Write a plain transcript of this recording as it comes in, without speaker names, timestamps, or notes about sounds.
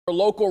For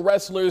local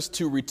wrestlers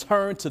to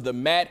return to the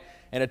mat,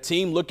 and a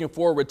team looking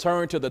for a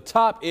return to the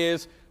top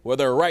is, well,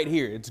 they're right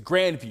here. It's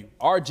Grandview.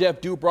 Our Jeff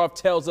Dubroff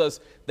tells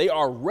us they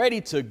are ready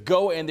to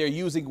go, and they're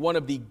using one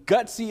of the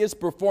gutsiest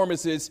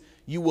performances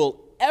you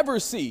will ever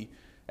see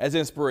as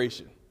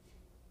inspiration.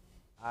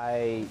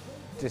 I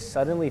just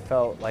suddenly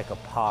felt like a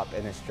pop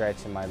and a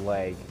stretch in my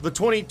leg. The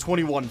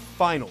 2021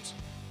 finals.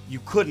 You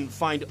couldn't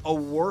find a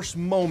worse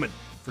moment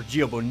for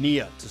Gio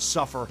Bonilla to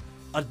suffer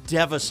a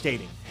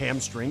devastating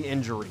hamstring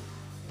injury.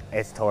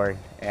 It's torn,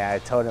 and I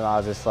told him, I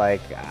was just like,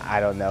 I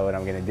don't know what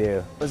I'm gonna do.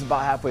 It was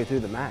about halfway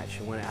through the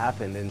match when it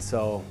happened, and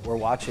so we're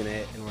watching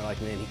it and we're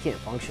like, man, he can't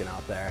function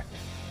out there.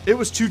 It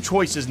was two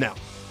choices now,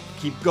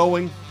 keep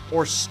going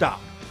or stop.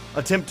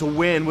 Attempt to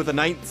win with a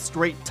 9th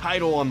straight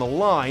title on the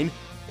line,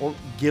 or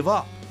give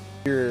up.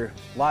 Your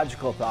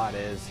logical thought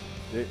is,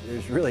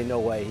 there's really no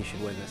way he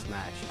should win this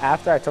match.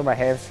 After I tore my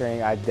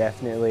hamstring, I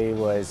definitely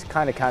was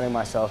kind of counting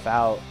myself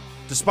out.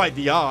 Despite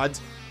the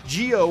odds,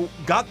 Gio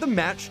got the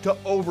match to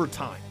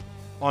overtime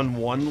on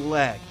one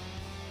leg.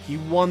 He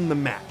won the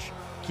match,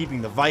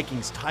 keeping the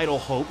Vikings' title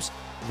hopes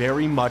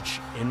very much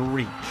in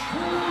reach.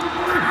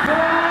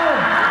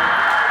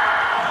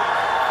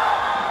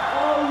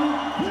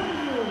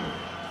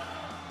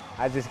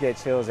 I just get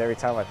chills every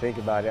time I think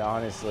about it,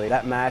 honestly.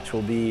 That match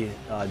will be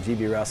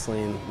GB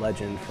Wrestling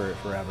legend for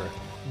forever.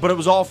 But it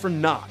was all for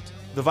naught.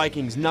 The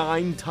Vikings'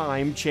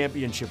 9-time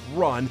championship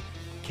run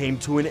came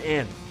to an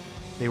end.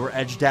 They were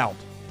edged out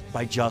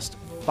by just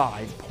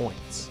 5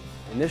 points.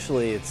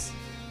 Initially, it's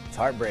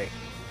heartbreak.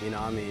 You know,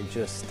 I mean,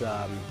 just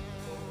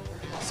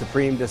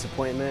supreme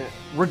disappointment.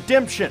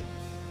 Redemption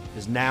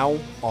is now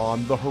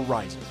on the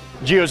horizon.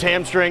 Gio's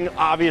hamstring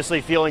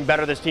obviously feeling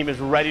better. This team is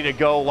ready to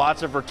go.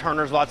 Lots of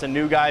returners, lots of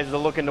new guys that are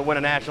looking to win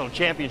a national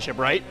championship,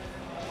 right?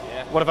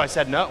 Yeah. What if I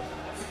said no?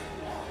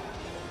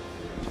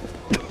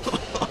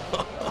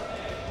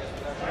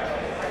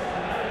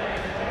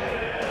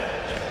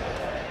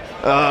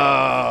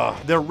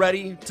 They're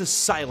ready to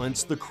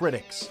silence the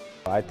critics.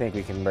 I think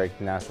we can break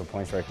the national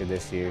points record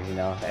this year. You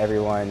know,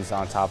 everyone's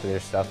on top of their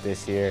stuff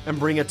this year. And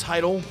bring a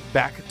title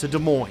back to Des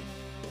Moines,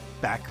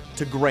 back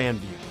to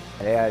Grandview.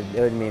 Yeah, it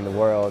would mean the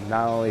world,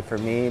 not only for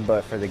me,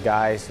 but for the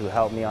guys who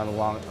helped me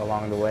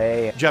along the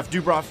way. Jeff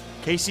Dubroff,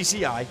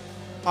 KCCI,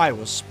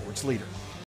 Iowa's sports leader.